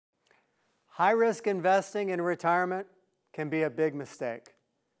High-risk investing in retirement can be a big mistake.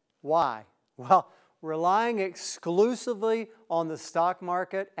 Why? Well, relying exclusively on the stock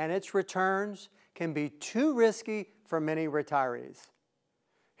market and its returns can be too risky for many retirees.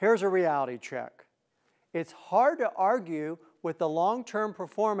 Here's a reality check. It's hard to argue with the long-term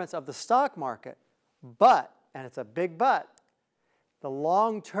performance of the stock market, but, and it's a big but, the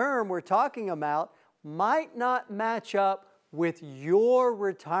long-term we're talking about might not match up with your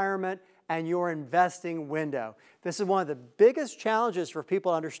retirement and your investing window. This is one of the biggest challenges for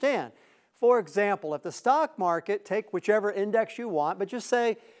people to understand. For example, if the stock market, take whichever index you want, but just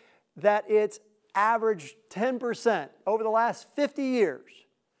say that it's averaged 10% over the last 50 years.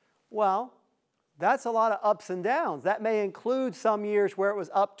 Well, that's a lot of ups and downs. That may include some years where it was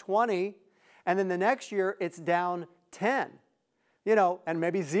up 20, and then the next year it's down 10. And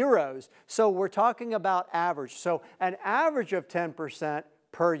maybe zeros. So we're talking about average. So an average of 10%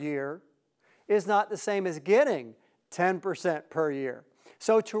 per year is not the same as getting 10% per year.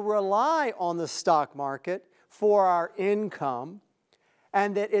 So to rely on the stock market for our income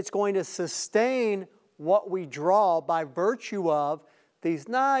and that it's going to sustain what we draw by virtue of these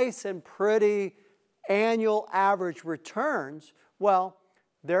nice and pretty annual average returns, well,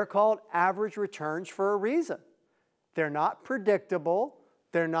 they're called average returns for a reason. They're not predictable,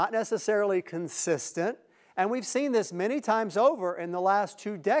 they're not necessarily consistent, and we've seen this many times over in the last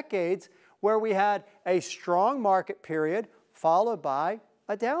 2 decades where we had a strong market period followed by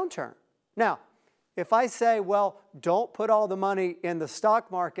a downturn. Now, if I say, well, don't put all the money in the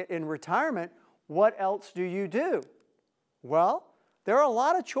stock market in retirement, what else do you do? Well, there are a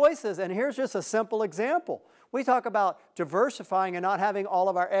lot of choices, and here's just a simple example. We talk about diversifying and not having all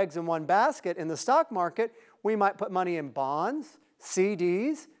of our eggs in one basket in the stock market. We might put money in bonds,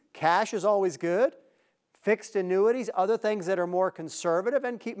 CDs, cash is always good, fixed annuities, other things that are more conservative,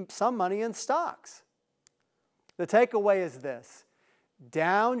 and keep some money in stocks. The takeaway is this: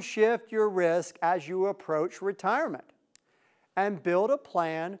 downshift your risk as you approach retirement and build a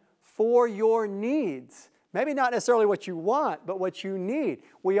plan for your needs. Maybe not necessarily what you want, but what you need.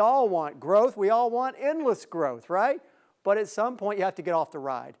 We all want growth. We all want endless growth, right? But at some point you have to get off the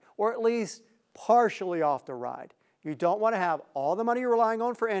ride, or at least partially off the ride. You don't want to have all the money you're relying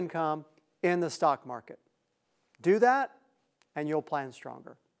on for income in the stock market. Do that, and you'll plan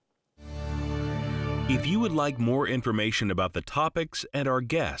stronger. If you would like more information about the topics and our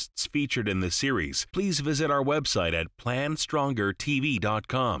guests featured in this series, please visit our website at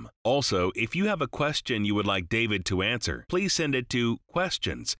PlanStrongerTV.com. Also, if you have a question you would like David to answer, please send it to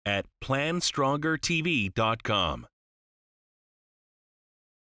questions@PlanStrongerTV.com.